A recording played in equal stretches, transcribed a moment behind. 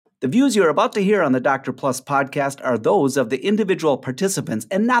The views you're about to hear on the Dr. Plus podcast are those of the individual participants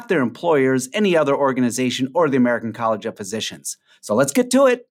and not their employers, any other organization, or the American College of Physicians. So let's get to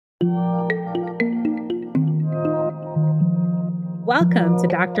it. Welcome to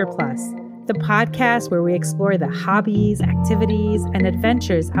Dr. Plus, the podcast where we explore the hobbies, activities, and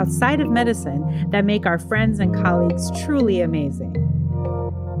adventures outside of medicine that make our friends and colleagues truly amazing.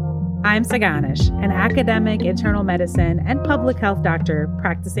 I'm Saganish, an academic internal medicine and public health doctor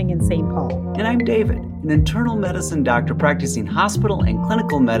practicing in St. Paul. And I'm David, an internal medicine doctor practicing hospital and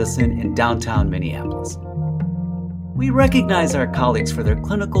clinical medicine in downtown Minneapolis. We recognize our colleagues for their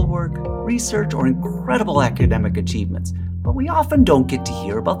clinical work, research, or incredible academic achievements, but we often don't get to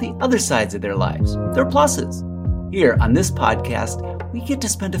hear about the other sides of their lives, their pluses. Here on this podcast, we get to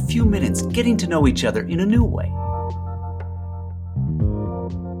spend a few minutes getting to know each other in a new way.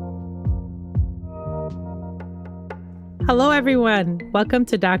 Hello, everyone. Welcome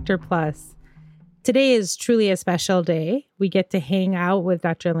to Dr. Plus. Today is truly a special day. We get to hang out with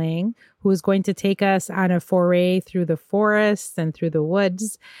Dr. Lange, who is going to take us on a foray through the forests and through the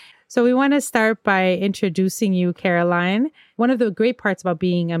woods. So we want to start by introducing you, Karoline. One of the great parts about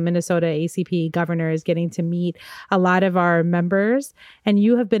being a Minnesota ACP governor is getting to meet a lot of our members. And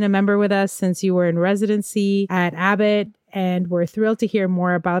you have been a member with us since you were in residency at Abbott. And we're thrilled to hear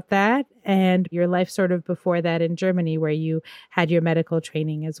more about that and your life sort of before that in Germany, where you had your medical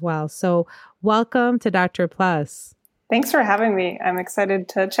training as well. So welcome to Dr. Plus. Thanks for having me. I'm excited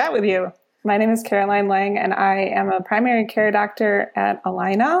to chat with you. My name is Karoline Lange, and I am a primary care doctor at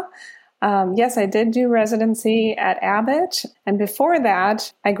Allina. Yes, I did do residency at Abbott. And before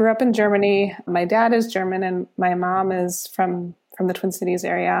that, I grew up in Germany. My dad is German, and my mom is from the Twin Cities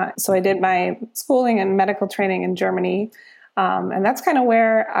area. So I did my schooling and medical training in Germany. And that's kind of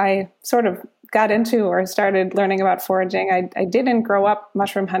where I sort of got into or started learning about foraging. I didn't grow up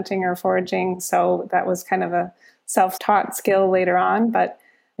mushroom hunting or foraging, so that was kind of a self-taught skill later on. But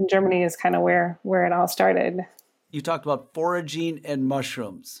in Germany is kind of where it all started. You talked about foraging and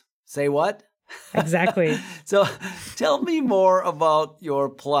mushrooms. Say what? Exactly. So tell me more about your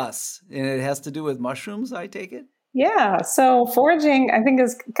plus. And it has to do with mushrooms, I take it? Yeah, so foraging, I think,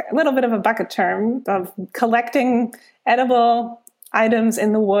 is a little bit of a bucket term of collecting edible items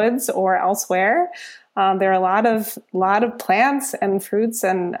in the woods or elsewhere. There are a lot of plants and fruits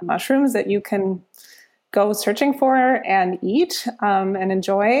and mushrooms that you can go searching for and eat and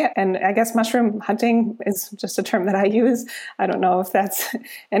enjoy. And I guess mushroom hunting is just a term that I use. I don't know if that's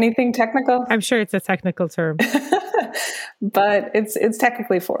anything technical. I'm sure it's a technical term. But it's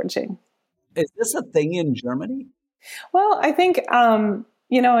technically foraging. Is this a thing in Germany? Well, I think,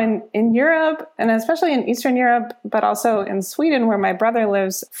 in Europe, and especially in Eastern Europe, but also in Sweden, where my brother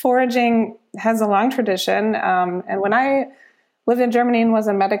lives, foraging has a long tradition. And when I lived in Germany and was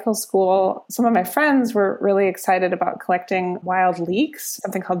in medical school, some of my friends were really excited about collecting wild leeks,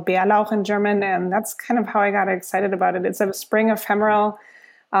 something called Bärlauch in German. And that's kind of how I got excited about it. It's a spring ephemeral.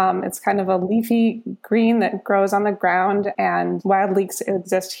 It's kind of a leafy green that grows on the ground, and wild leeks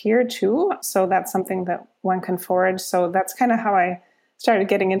exist here too. So that's something that one can forage. So that's kind of how I started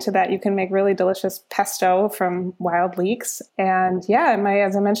getting into that. You can make really delicious pesto from wild leeks. And yeah,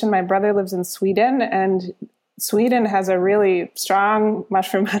 as I mentioned, my brother lives in Sweden, and Sweden has a really strong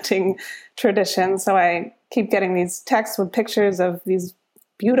mushroom hunting tradition. So I keep getting these texts with pictures of these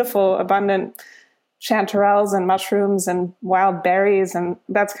beautiful, abundant chanterelles and mushrooms and wild berries. And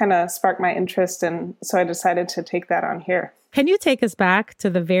that's kind of sparked my interest. And so I decided to take that on here. Can you take us back to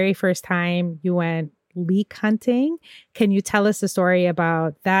the very first time you went leek hunting? Can you tell us a story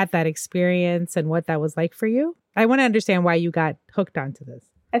about that experience and what that was like for you? I want to understand why you got hooked onto this.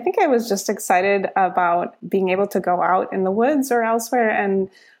 I think I was just excited about being able to go out in the woods or elsewhere and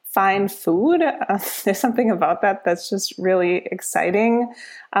find food. There's something about that that's just really exciting.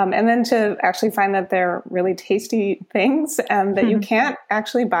 And then to actually find that they're really tasty things and that you can't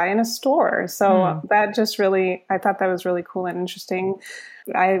actually buy in a store. So that just really, I thought that was really cool and interesting.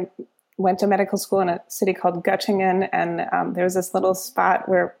 I went to medical school in a city called Göttingen, and there was this little spot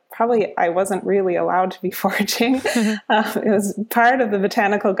where probably I wasn't really allowed to be foraging. It was part of the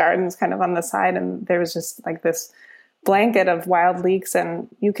botanical gardens kind of on the side, and there was just like this blanket of wild leeks, and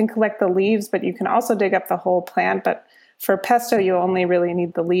you can collect the leaves, but you can also dig up the whole plant. But for pesto, you only really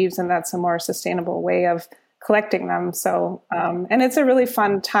need the leaves, and that's a more sustainable way of collecting them. So, and it's a really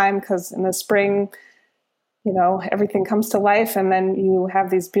fun time because in the spring, everything comes to life, and then you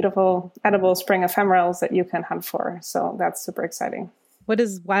have these beautiful edible spring ephemerals that you can hunt for. So that's super exciting. What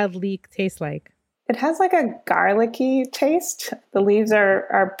does wild leek taste like? It has like a garlicky taste. The leaves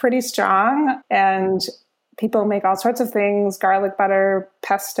are pretty strong, and people make all sorts of things, garlic butter,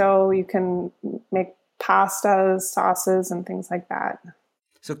 pesto. You can make pastas, sauces, and things like that.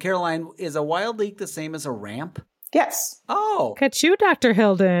 So, Karoline, is a wild leek the same as a ramp? Yes. Oh. Catch you, Dr.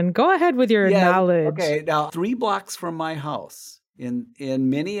 Hilden. Go ahead with your knowledge. Okay, now 3 blocks from my house in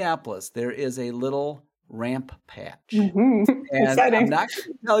Minneapolis, there is a little ramp patch. Mm-hmm. And Exciting. I'm not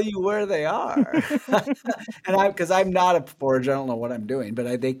going to tell you where they are. And because I'm not a forager, I don't know what I'm doing,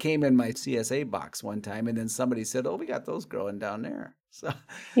 but they came in my CSA box one time, and then somebody said, "Oh, we got those growing down there." So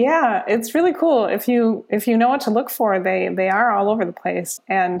yeah, it's really cool. If you know what to look for, they are all over the place.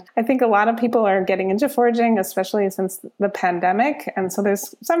 And I think a lot of people are getting into foraging, especially since the pandemic. And so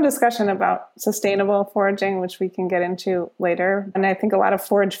there's some discussion about sustainable foraging, which we can get into later. And I think a lot of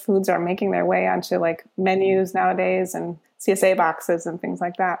forage foods are making their way onto like menus nowadays and CSA boxes and things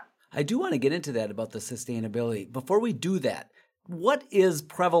like that. I do want to get into that about the sustainability. Before we do that, what is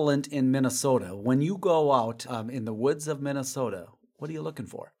prevalent in Minnesota? When you go out in the woods of Minnesota, what are you looking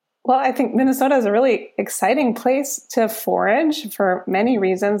for? Well, I think Minnesota is a really exciting place to forage for many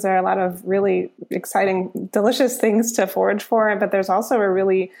reasons. There are a lot of really exciting, delicious things to forage for, but there's also a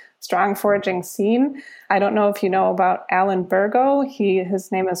really strong foraging scene. I don't know if you know about Alan Burgo.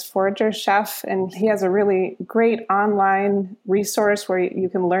 His name is Forager Chef, and he has a really great online resource where you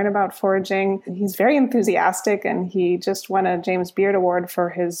can learn about foraging. He's very enthusiastic, and he just won a James Beard Award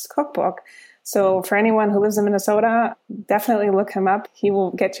for his cookbook. So for anyone who lives in Minnesota, definitely look him up. He will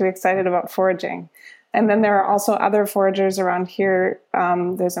get you excited about foraging. And then there are also other foragers around here.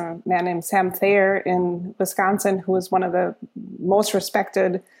 There's a man named Sam Thayer in Wisconsin, who is one of the most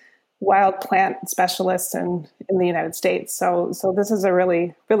respected wild plant specialists in the United States. So this is a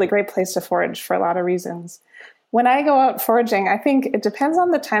really, really great place to forage for a lot of reasons. When I go out foraging, I think it depends on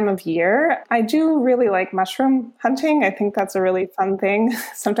the time of year. I do really like mushroom hunting. I think that's a really fun thing.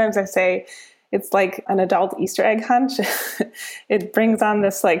 Sometimes I say it's like an adult Easter egg hunt. It brings on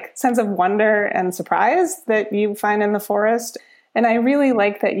this like sense of wonder and surprise that you find in the forest. And I really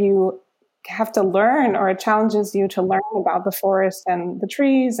like that you have to learn, or it challenges you to learn about the forest and the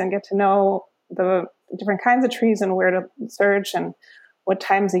trees and get to know the different kinds of trees and where to search and what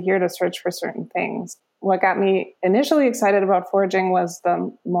times of year to search for certain things. What got me initially excited about foraging was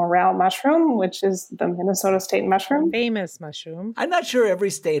the morel mushroom, which is the Minnesota state mushroom. Famous mushroom. I'm not sure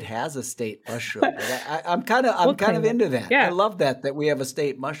every state has a state mushroom, but I'm kind of into that. Yeah. I love that we have a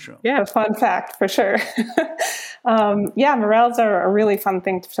state mushroom. Yeah, a fun fact for sure. Morels are a really fun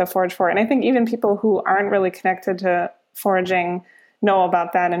thing to forage for, and I think even people who aren't really connected to foraging know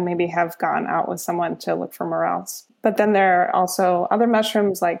about that and maybe have gone out with someone to look for morels. But then there are also other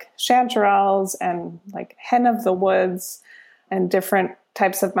mushrooms like chanterelles and like hen of the woods and different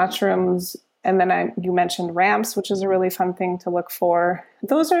types of mushrooms. And then you mentioned ramps, which is a really fun thing to look for.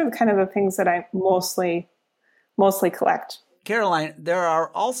 Those are kind of the things that I mostly collect. Karoline, there are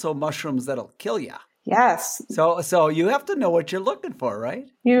also mushrooms that'll kill you. Yes. So you have to know what you're looking for, right?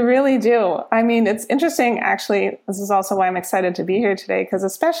 You really do. I mean, it's interesting, actually. This is also why I'm excited to be here today, because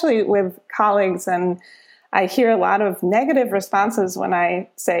especially with colleagues, and I hear a lot of negative responses when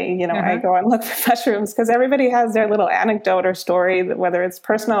I say, I go and look for mushrooms, because everybody has their little anecdote or story, whether it's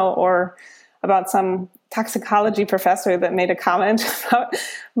personal or about some toxicology professor that made a comment about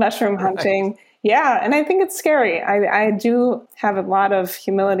mushroom hunting. Right. Yeah, and I think it's scary. I do have a lot of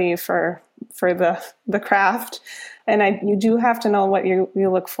humility for the craft, and you do have to know what you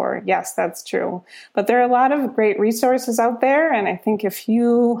look for. Yes, that's true. But there are a lot of great resources out there, and I think if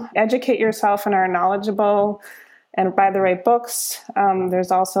you educate yourself and are knowledgeable and buy the right books, there's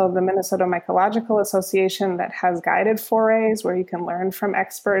also the Minnesota Mycological Association that has guided forays where you can learn from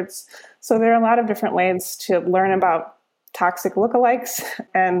experts. So there are a lot of different ways to learn about toxic lookalikes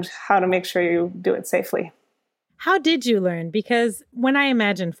and how to make sure you do it safely. How did you learn? Because when I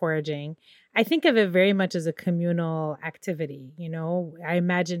imagine foraging, I think of it very much as a communal activity. I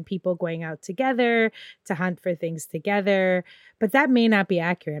imagine people going out together to hunt for things together, but that may not be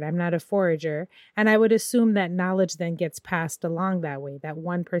accurate. I'm not a forager. And I would assume that knowledge then gets passed along that way, that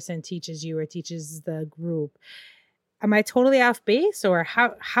one person teaches you or teaches the group. Am I totally off base, or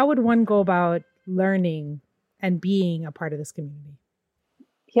how would one go about learning and being a part of this community?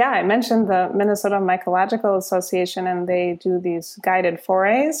 Yeah, I mentioned the Minnesota Mycological Association, and they do these guided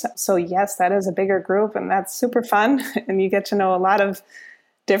forays. So yes, that is a bigger group, and that's super fun. And you get to know a lot of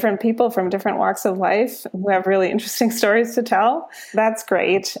different people from different walks of life who have really interesting stories to tell. That's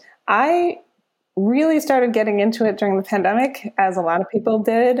great. I really started getting into it during the pandemic, as a lot of people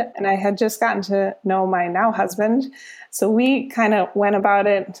did. And I had just gotten to know my now husband. So we kind of went about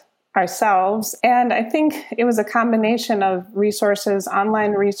it ourselves. And I think it was a combination of resources,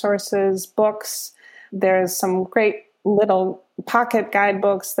 online resources, books, There's some great little pocket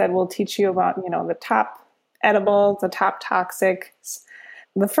guidebooks that will teach you about, the top edible, the top toxic.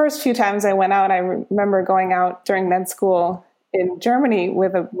 The first few times I went out, I remember going out during med school in Germany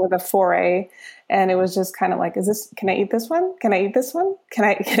with a foray, and it was just kind of like, can I eat this one? Can I eat this one? Can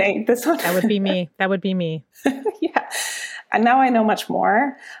I eat this one? That would be me. That would be me. Yeah. And now I know much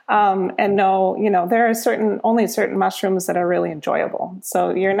more, and know, there are only certain mushrooms that are really enjoyable.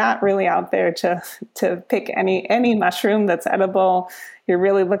 So you're not really out there to pick any mushroom that's edible. You're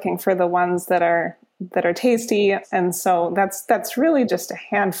really looking for the ones that are tasty. And so that's really just a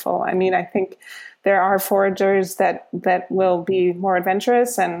handful. I mean, I think there are foragers that will be more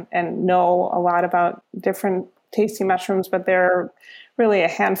adventurous and know a lot about different tasty mushrooms, but there are really a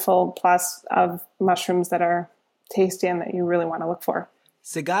handful plus of mushrooms that are tasty and that you really want to look for.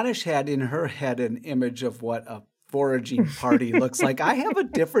 Sagadish had in her head an image of what a foraging party looks like. I have a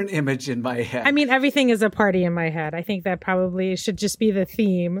different image in my head. I mean, everything is a party in my head. I think that probably should just be the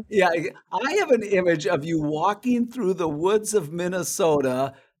theme. Yeah, I have an image of you walking through the woods of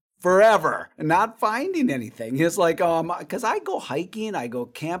Minnesota forever and not finding anything. It's like, because I go hiking, I go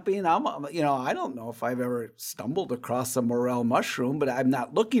camping. I don't know if I've ever stumbled across a morel mushroom, but I'm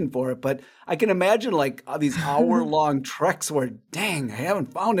not looking for it. But I can imagine like these hour-long treks where, dang, I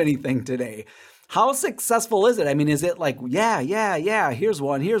haven't found anything today. How successful is it? I mean, is it like, yeah, here's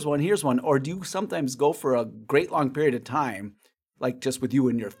one, or do you sometimes go for a great long period of time, like just with you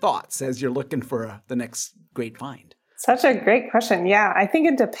and your thoughts as you're looking for the next great find? Such a great question. Yeah, I think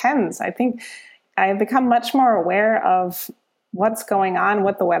it depends. I think I've become much more aware of what's going on,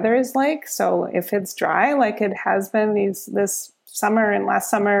 what the weather is like. So if it's dry, like it has been this summer and last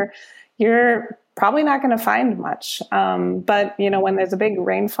summer, you're probably not going to find much. But, when there's a big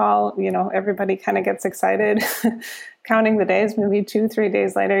rainfall, everybody kind of gets excited, counting the days, maybe 2-3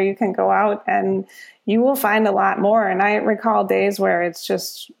 days later, you can go out and you will find a lot more. And I recall days where it's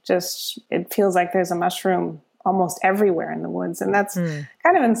just it feels like there's a mushroom almost everywhere in the woods. And that's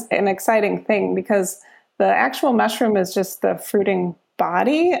kind of an exciting thing because the actual mushroom is just the fruiting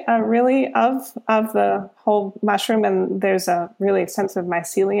body, really, of the whole mushroom. And there's a really extensive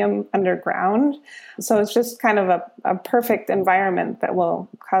mycelium underground. So it's just kind of a perfect environment that will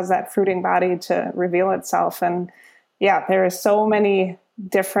cause that fruiting body to reveal itself. And yeah, there are so many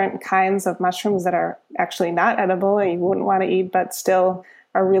different kinds of mushrooms that are actually not edible and you wouldn't want to eat, but still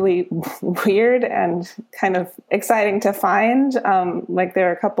are really weird and kind of exciting to find. Like there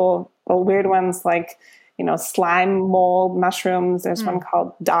are a couple of weird ones like, slime mold mushrooms. There's one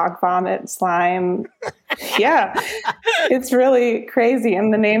called dog vomit slime. Yeah, it's really crazy.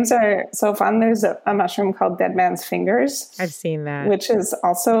 And the names are so fun. There's a mushroom called dead man's fingers. I've seen that. Which is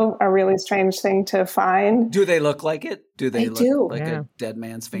also a really strange thing to find. Do they look like it? Do they look like a dead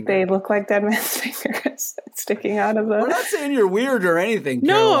man's finger? They look like dead man's fingers sticking out of the... We're not saying you're weird or anything,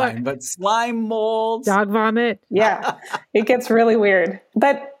 Karoline, but slime molds. Dog vomit. Yeah, it gets really weird.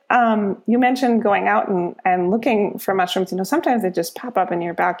 But you mentioned going out and looking for mushrooms. Sometimes they just pop up in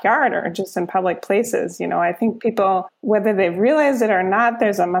your backyard or just in public places. I think people, whether they realize it or not,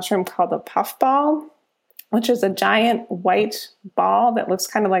 there's a mushroom called a puffball, which is a giant white ball that looks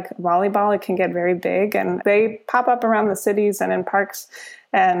kind of like a volleyball. It can get very big, and they pop up around the cities and in parks.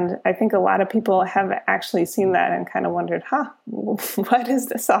 And I think a lot of people have actually seen that and kind of wondered, what is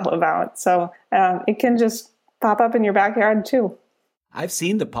this all about? So it can just pop up in your backyard too. I've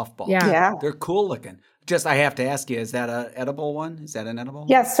seen the puffballs. Yeah. They're cool looking. Just, I have to ask you, is that an edible one? Is that an edible one?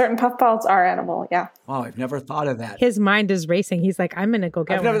 Yes, certain puffballs are edible, yeah. Wow, I've never thought of that. His mind is racing. He's like, I'm going to go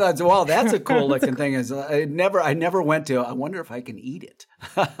get one. I've never thought, well, that's a cool looking thing. I never went to, I wonder if I can eat it.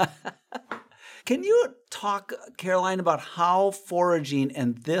 Can you talk, Karoline, about how foraging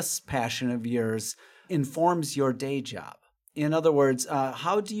and this passion of yours informs your day job? In other words,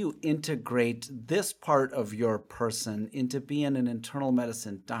 how do you integrate this part of your person into being an internal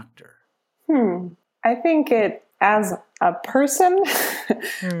medicine doctor? I think it, as a person,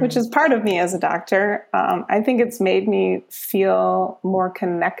 which is part of me as a doctor, I think it's made me feel more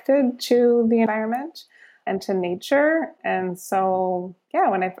connected to the environment and to nature. And so,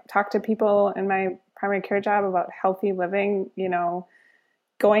 when I talk to people in my primary care job about healthy living,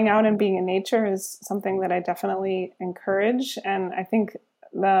 going out and being in nature is something that I definitely encourage. And I think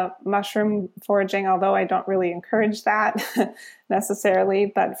the mushroom foraging, although I don't really encourage that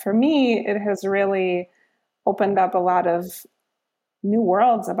necessarily, but for me, it has really opened up a lot of new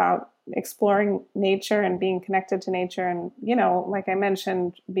worlds about exploring nature and being connected to nature. And, like I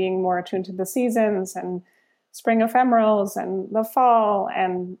mentioned, being more attuned to the seasons and spring ephemerals and the fall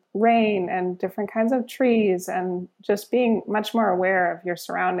and rain and different kinds of trees and just being much more aware of your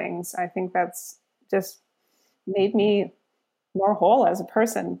surroundings. I think that's just made me more whole as a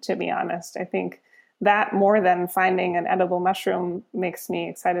person, to be honest. I think that more than finding an edible mushroom makes me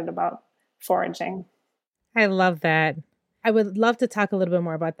excited about foraging. I love that. I would love to talk a little bit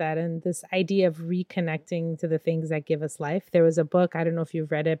more about that and this idea of reconnecting to the things that give us life. There was a book, I don't know if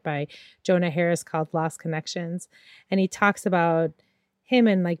you've read it, by Jonah Harris called Lost Connections. And he talks about him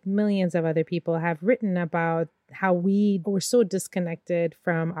and like millions of other people have written about how we were so disconnected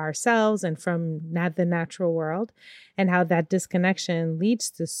from ourselves and from the natural world, and how that disconnection leads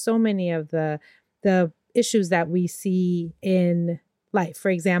to so many of the issues that we see in life.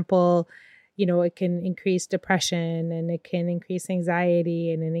 For example, it can increase depression, and it can increase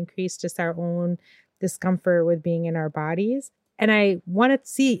anxiety, and it increase just our own discomfort with being in our bodies. And I want to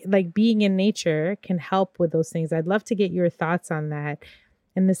see like being in nature can help with those things. I'd love to get your thoughts on that.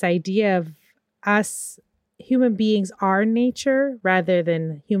 And this idea of us human beings are nature rather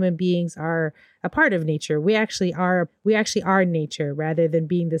than human beings are a part of nature. We actually are nature rather than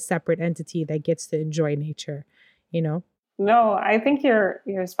being the separate entity that gets to enjoy nature, No, I think you're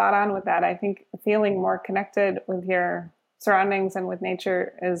spot on with that. I think feeling more connected with your surroundings and with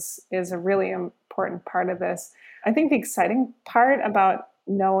nature is a really important part of this. I think the exciting part about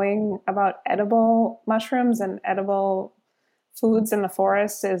knowing about edible mushrooms and edible foods in the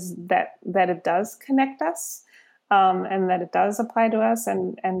forest is that it does connect us, and that it does apply to us,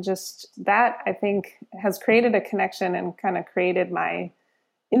 and just that I think has created a connection and kind of created my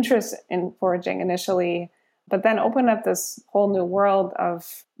interest in foraging initially, but then opened up this whole new world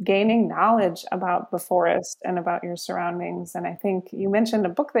of gaining knowledge about the forest and about your surroundings. And I think you mentioned a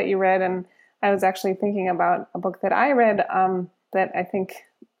book that you read, and I was actually thinking about a book that I read that I think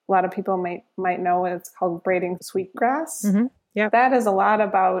a lot of people might know. It's called Braiding Sweetgrass. Mm-hmm. Yep. That is a lot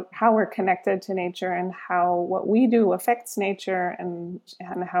about how we're connected to nature and how what we do affects nature, and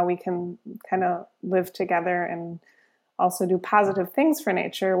how we can kind of live together and also do positive things for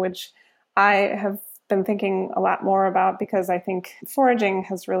nature, which I have been thinking a lot more about, because I think foraging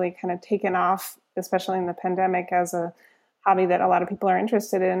has really kind of taken off, especially in the pandemic, as a hobby that a lot of people are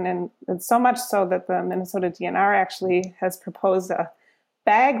interested in. And it's so much so that the Minnesota DNR actually has proposed a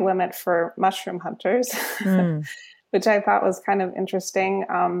bag limit for mushroom hunters, which I thought was kind of interesting.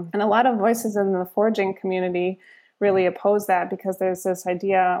 And a lot of voices in the foraging community really oppose that, because there's this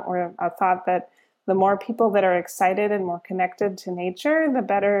idea or a thought that the more people that are excited and more connected to nature, the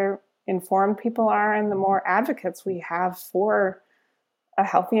better informed people are, and the more advocates we have for a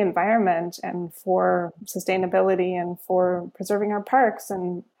healthy environment and for sustainability and for preserving our parks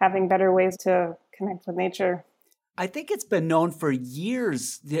and having better ways to connect with nature. I think it's been known for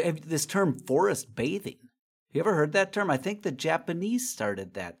years, this term forest bathing. You ever heard that term? I think the Japanese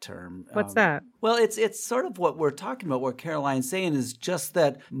started that term. What's that? Well, it's sort of what we're talking about. What Karoline's saying is just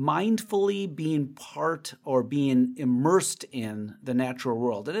that mindfully being part or being immersed in the natural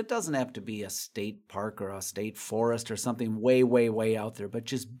world. And it doesn't have to be a state park or a state forest or something way, way, way out there, but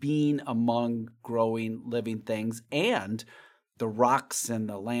just being among growing, living things, and the rocks and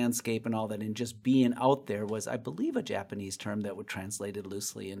the landscape and all that, and just being out there was, I believe, a Japanese term that would translate it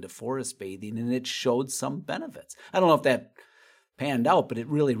loosely into forest bathing, and it showed some benefits. I don't know if that panned out, but it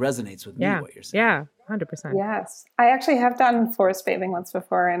really resonates with me, what you're saying. Yeah, 100%. Yes. I actually have done forest bathing once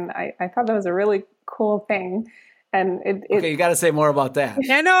before, and I thought that was a really cool thing. And okay, you got to say more about that.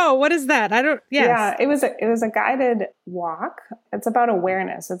 I know. What is that? Yeah, it was a guided walk. It's about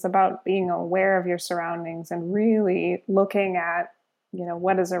awareness. It's about being aware of your surroundings and really looking at,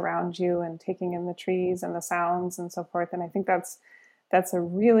 what is around you and taking in the trees and the sounds and so forth. And I think that's a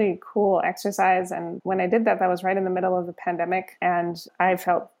really cool exercise. And when I did that, that was right in the middle of the pandemic, and I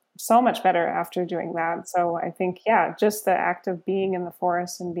felt so much better after doing that. So I think, just the act of being in the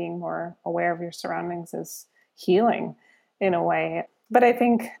forest and being more aware of your surroundings is healing in a way. But I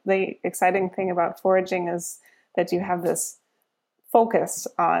think the exciting thing about foraging is that you have this focus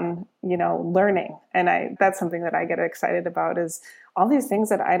on, learning. And that's something that I get excited about, is all these things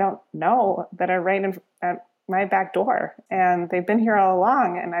that I don't know that are right at my back door. And they've been here all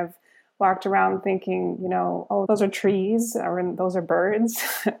along. And I've walked around thinking, oh, those are trees, or those are birds,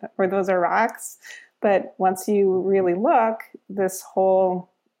 or those are rocks. But once you really look, this whole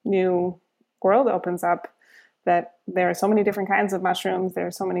new world opens up, that there are so many different kinds of mushrooms, there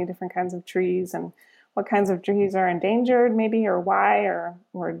are so many different kinds of trees, and what kinds of trees are endangered maybe, or why,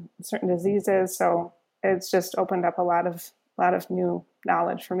 or certain diseases. So it's just opened up a lot of new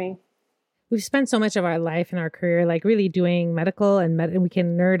knowledge for me. we've spent so much of our life and our career like really doing medical and we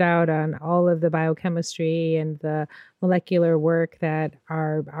can nerd out on all of the biochemistry and the molecular work that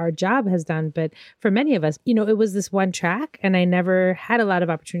our job has done. But for many of us, it was this one track, and I never had a lot of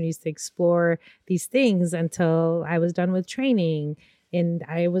opportunities to explore these things until I was done with training and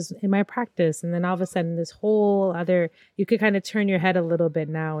I was in my practice. And then all of a sudden this whole other, you could kind of turn your head a little bit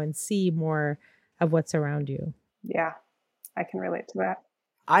now and see more of what's around you. Yeah, I can relate to that.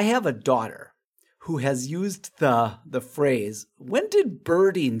 I have a daughter who has used the phrase, when did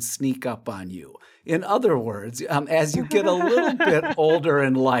birding sneak up on you? In other words, as you get a little bit older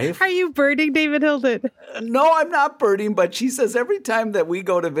in life. Are you birding, David Hilden? No, I'm not birding, but she says every time that we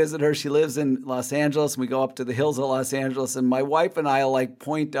go to visit her, she lives in Los Angeles, and we go up to the hills of Los Angeles, and my wife and I like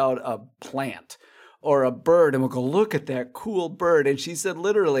point out a plant or a bird, and we'll go, look at that cool bird. And she said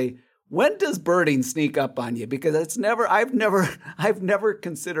literally, when does birding sneak up on you? Because I've never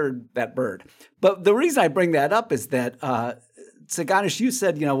considered that bird. But the reason I bring that up is that, Ganesh, you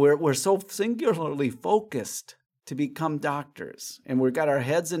said, we're so singularly focused to become doctors, and we've got our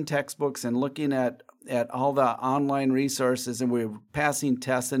heads in textbooks and looking at all the online resources, and we're passing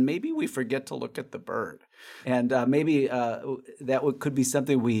tests, and maybe we forget to look at the bird. And maybe that could be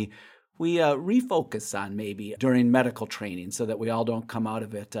something we refocus on maybe during medical training so that we all don't come out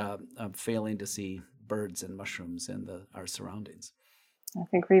of it failing to see birds and mushrooms in our surroundings. I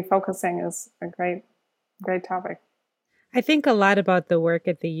think refocusing is a great topic. I think a lot about the work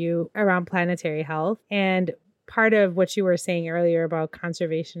at the U around planetary health, and part of what you were saying earlier about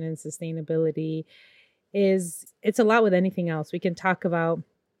conservation and sustainability is it's a lot with anything else. We can talk about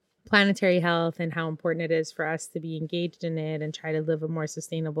planetary health and how important it is for us to be engaged in it and try to live a more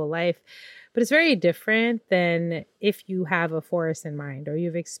sustainable life. But it's very different than if you have a forest in mind or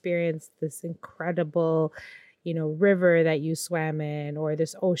you've experienced this incredible, river that you swam in or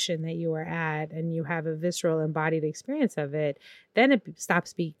this ocean that you were at and you have a visceral embodied experience of it. Then it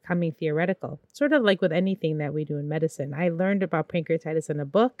stops becoming theoretical, sort of like with anything that we do in medicine. I learned about pancreatitis in a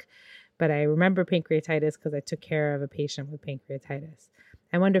book, but I remember pancreatitis because I took care of a patient with pancreatitis.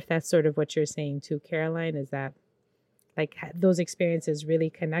 I wonder if that's sort of what you're saying too, Karoline, is that like those experiences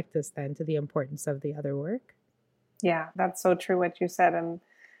really connect us then to the importance of the other work? Yeah, that's so true what you said. And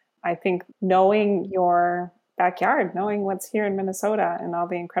I think knowing your backyard, knowing what's here in Minnesota and all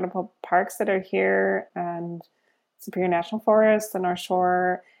the incredible parks that are here and Superior National Forest, the North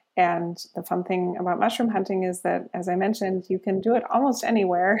Shore. And the fun thing about mushroom hunting is that, as I mentioned, you can do it almost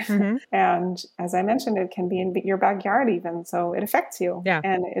anywhere. Mm-hmm. And as I mentioned, it can be in your backyard even. So it affects you. Yeah.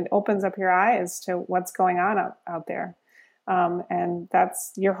 And it opens up your eyes to what's going on out there. And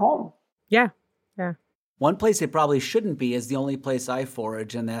that's your home. Yeah. Yeah. One place it probably shouldn't be is the only place I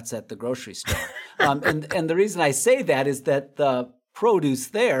forage, and that's at the grocery store. And the reason I say that is that the produce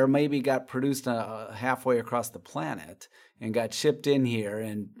there maybe got produced halfway across the planet and got shipped in here,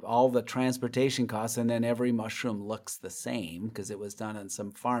 and all the transportation costs, and then every mushroom looks the same because it was done on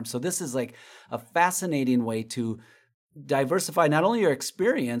some farm. So this is like a fascinating way to diversify not only your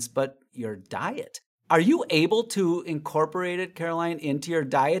experience, but your diet. Are you able to incorporate it, Karoline, into your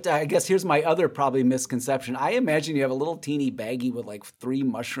diet? I guess here's my other probably misconception. I imagine you have a little teeny baggie with like 3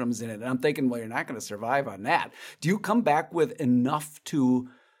 mushrooms in it. And I'm thinking, well, you're not going to survive on that. Do you come back with enough to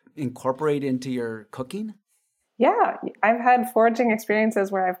incorporate into your cooking? Yeah, I've had foraging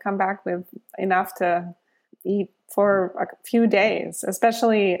experiences where I've come back with enough to eat for a few days,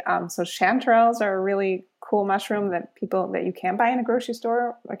 especially, so chanterelles are a really cool mushroom that you can buy in a grocery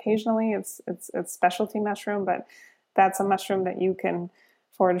store occasionally. It's specialty mushroom, but that's a mushroom that you can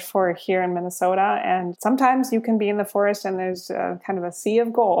forage for here in Minnesota. And sometimes you can be in the forest and there's kind of a sea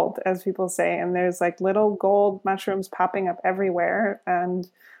of gold, as people say, and there's like little gold mushrooms popping up everywhere. And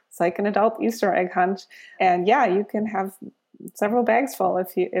it's like an adult Easter egg hunt. And yeah, you can have several bags full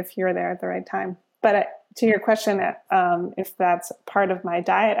if you're there at the right time. But to your question, if that's part of my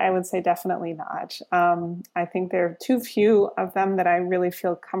diet, I would say definitely not. I think there are too few of them that I really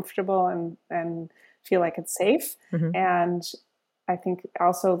feel comfortable and feel like it's safe. Mm-hmm. And I think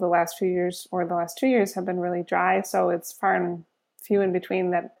also the last 2 years have been really dry. So it's far and few in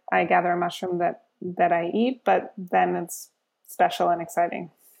between that I gather a mushroom that I eat, but then it's special and exciting.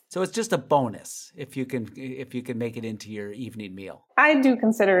 So it's just a bonus if you can make it into your evening meal. I do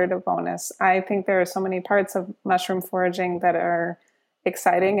consider it a bonus. I think there are so many parts of mushroom foraging that are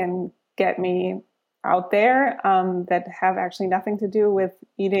exciting and get me out there that have actually nothing to do with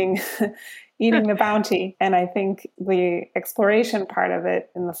eating the bounty. And I think the exploration part of it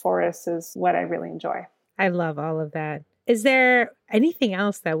in the forest is what I really enjoy. I love all of that. Is there anything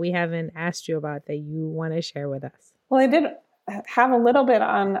else that we haven't asked you about that you want to share with us? Well, I did have a little bit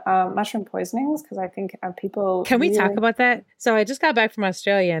on mushroom poisonings because I think people... Can we talk about that? So I just got back from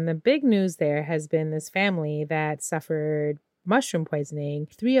Australia, and the big news there has been this family that suffered mushroom poisoning.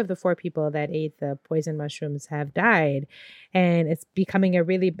 3 of the 4 people that ate the poison mushrooms have died. And it's becoming a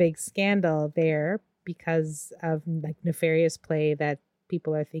really big scandal there because of like nefarious play that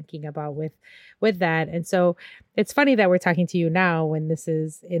people are thinking about with that. And so it's funny that we're talking to you now when this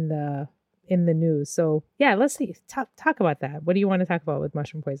is in the news. So yeah, let's see. Talk about that. What do you want to talk about with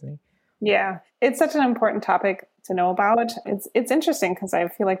mushroom poisoning? Yeah, it's such an important topic to know about. It's interesting because I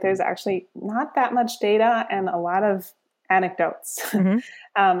feel like there's actually not that much data and a lot of anecdotes. Mm-hmm.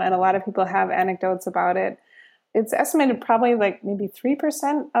 And a lot of people have anecdotes about it. It's estimated probably like maybe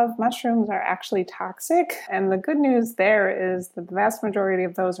 3% of mushrooms are actually toxic. And the good news there is that the vast majority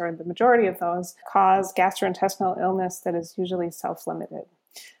of those, or the majority of those, cause gastrointestinal illness that is usually self-limited.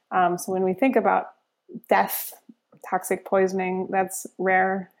 So when we think about death, toxic poisoning, that's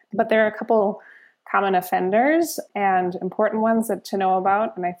rare. But there are a couple common offenders and important ones to know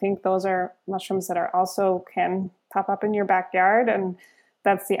about. And I think those are mushrooms that are also can pop up in your backyard. And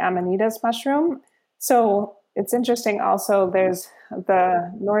that's the Amanitas mushroom. So it's interesting also, there's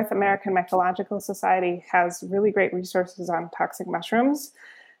the North American Mycological Society has really great resources on toxic mushrooms.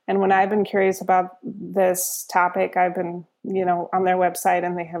 And when I've been curious about this topic, I've been, on their website,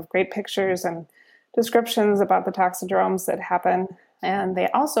 and they have great pictures and descriptions about the toxidromes that happen. And they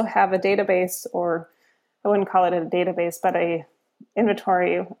also have a database, or I wouldn't call it a database, but a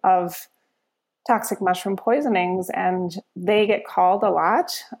inventory of toxic mushroom poisonings, and they get called a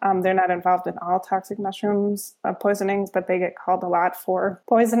lot. They're not involved in all toxic mushrooms poisonings, but they get called a lot for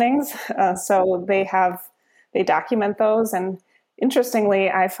poisonings. So they document those. And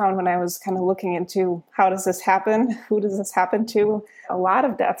interestingly, I found when I was kind of looking into how does this happen, who does this happen to, a lot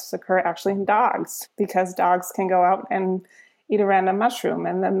of deaths occur actually in dogs, because dogs can go out and eat a random mushroom.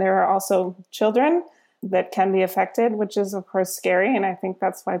 And then there are also children that can be affected, which is of course scary. And I think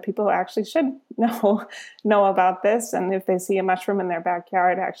that's why people actually should know about this. And if they see a mushroom in their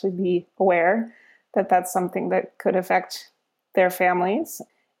backyard, actually be aware that that's something that could affect their families.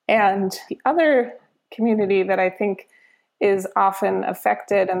 And the other community that I think is often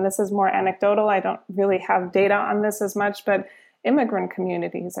affected, and this is more anecdotal, I don't really have data on this as much, but immigrant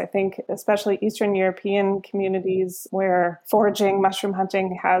communities. I think especially Eastern European communities where foraging, mushroom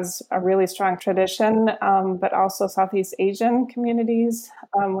hunting has a really strong tradition, but also Southeast Asian communities.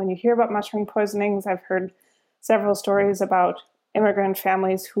 When you hear about mushroom poisonings, I've heard several stories about immigrant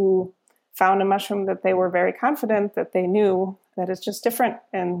families who found a mushroom that they were very confident that they knew that is just different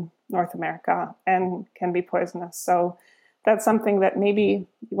in North America and can be poisonous. So that's something that maybe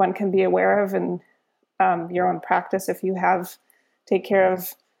one can be aware of in your own practice if you take care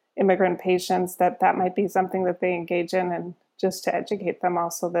of immigrant patients, that might be something that they engage in, and just to educate them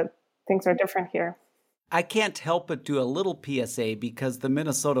also that things are different here. I can't help but do a little PSA because the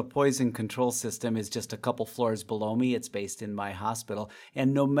Minnesota Poison Control System is just a couple floors below me. It's based in my hospital.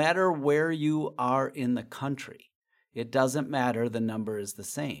 And no matter where you are in the country, it doesn't matter, the number is the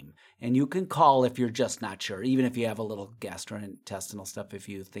same. And you can call if you're just not sure, even if you have a little gastrointestinal stuff, if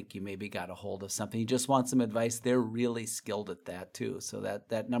you think you maybe got a hold of something, you just want some advice, they're really skilled at that too. So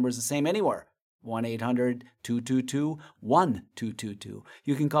that number is the same anywhere, 1-800-222-1222.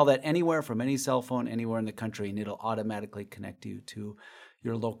 You can call that anywhere from any cell phone, anywhere in the country, and it'll automatically connect you to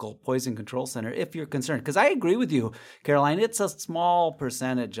your local poison control center if you're concerned. Because I agree with you, Karoline, it's a small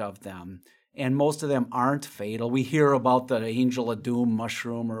percentage of them. And most of them aren't fatal. We hear about the Angel of Doom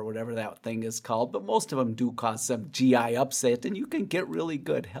mushroom or whatever that thing is called, but most of them do cause some GI upset, and you can get really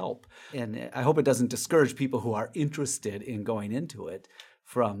good help. And I hope it doesn't discourage people who are interested in going into it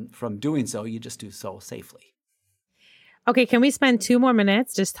from doing so. You just do so safely. Okay, can we spend 2 more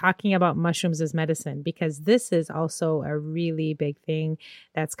minutes just talking about mushrooms as medicine? Because this is also a really big thing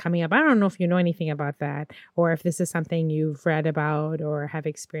that's coming up. I don't know if you know anything about that, or if this is something you've read about or have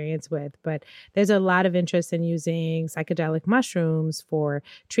experience with, but there's a lot of interest in using psychedelic mushrooms for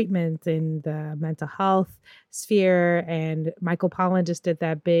treatment in the mental health sphere. And Michael Pollan just did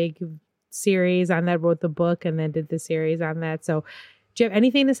that big series on that, wrote the book, and then did the series on that. So do you have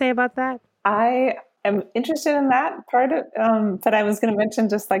anything to say about that? I'm interested in that part, but I was going to mention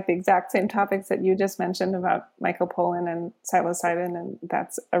just like the exact same topics that you just mentioned about Michael Pollan and psilocybin, and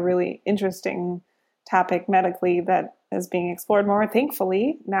that's a really interesting topic medically that is being explored more,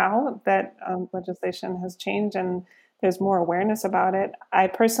 thankfully, now that legislation has changed and there's more awareness about it. I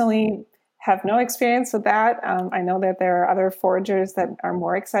personally have no experience with that. I know that there are other foragers that are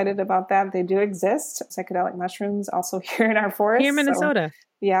more excited about that. They do exist, psychedelic mushrooms, also here in our forest. Here in Minnesota. So,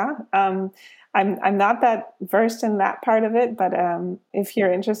 yeah. I'm not that versed in that part of it, but if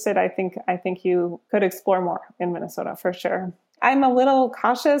you're interested, I think you could explore more in Minnesota for sure. I'm a little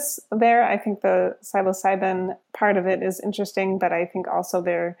cautious there. I think the psilocybin part of it is interesting, but I think also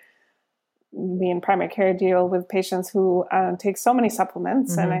we in primary care deal with patients who take so many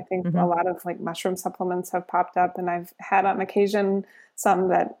supplements. And I think a lot of like mushroom supplements have popped up, and I've had on occasion some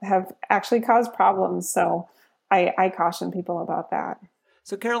that have actually caused problems. So I caution people about that.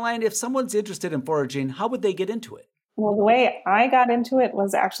 So Karoline, if someone's interested in foraging, how would they get into it? Well, the way I got into it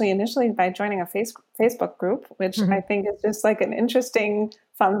was actually initially by joining a Facebook group, which I think is just like an interesting,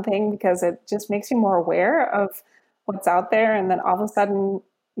 fun thing because it just makes you more aware of what's out there. And then all of a sudden,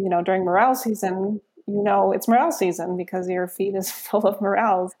 during morel season, it's morel season because your feed is full of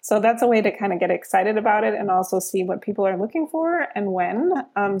morels. So that's a way to kind of get excited about it and also see what people are looking for and when.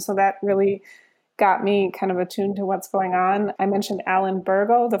 So that really got me kind of attuned to what's going on. I mentioned Alan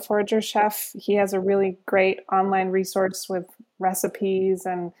Burgo, the forager chef. He has a really great online resource with recipes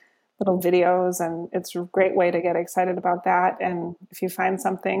and little videos, and it's a great way to get excited about that. And if you find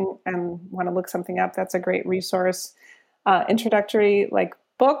something and want to look something up, that's a great resource. Introductory, like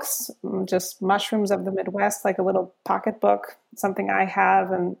books, just Mushrooms of the Midwest, like a little pocket book, something I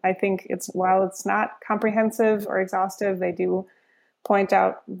have. And I think while it's not comprehensive or exhaustive, they do point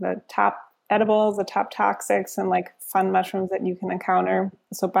out the top edibles, the top toxics, and like fun mushrooms that you can encounter.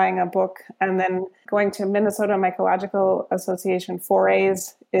 So buying a book and then going to Minnesota Mycological Association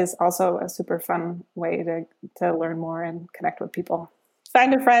forays is also a super fun way to learn more and connect with people.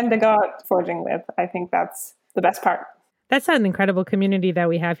 Find a friend to go out foraging with. I think that's the best part. That's an incredible community that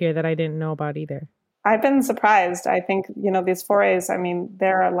we have here that I didn't know about either. I've been surprised. I think, these forays,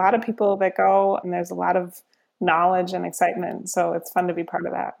 there are a lot of people that go and there's a lot of knowledge and excitement. So it's fun to be part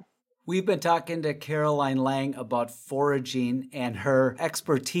of that. We've been talking to Karoline Lange about foraging and her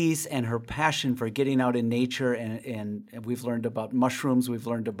expertise and her passion for getting out in nature. And we've learned about mushrooms. We've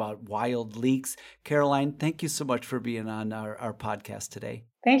learned about wild leeks. Karoline, thank you so much for being on our podcast today.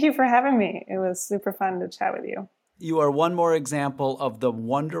 Thank you for having me. It was super fun to chat with you. You are one more example of the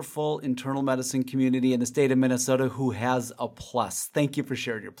wonderful internal medicine community in the state of Minnesota who has a plus. Thank you for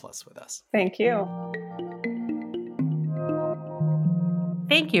sharing your plus with us. Thank you.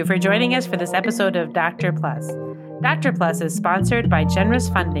 Thank you for joining us for this episode of Dr. Plus. Dr. Plus is sponsored by generous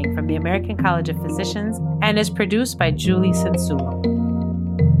funding from the American College of Physicians and is produced by Julie Sensulo.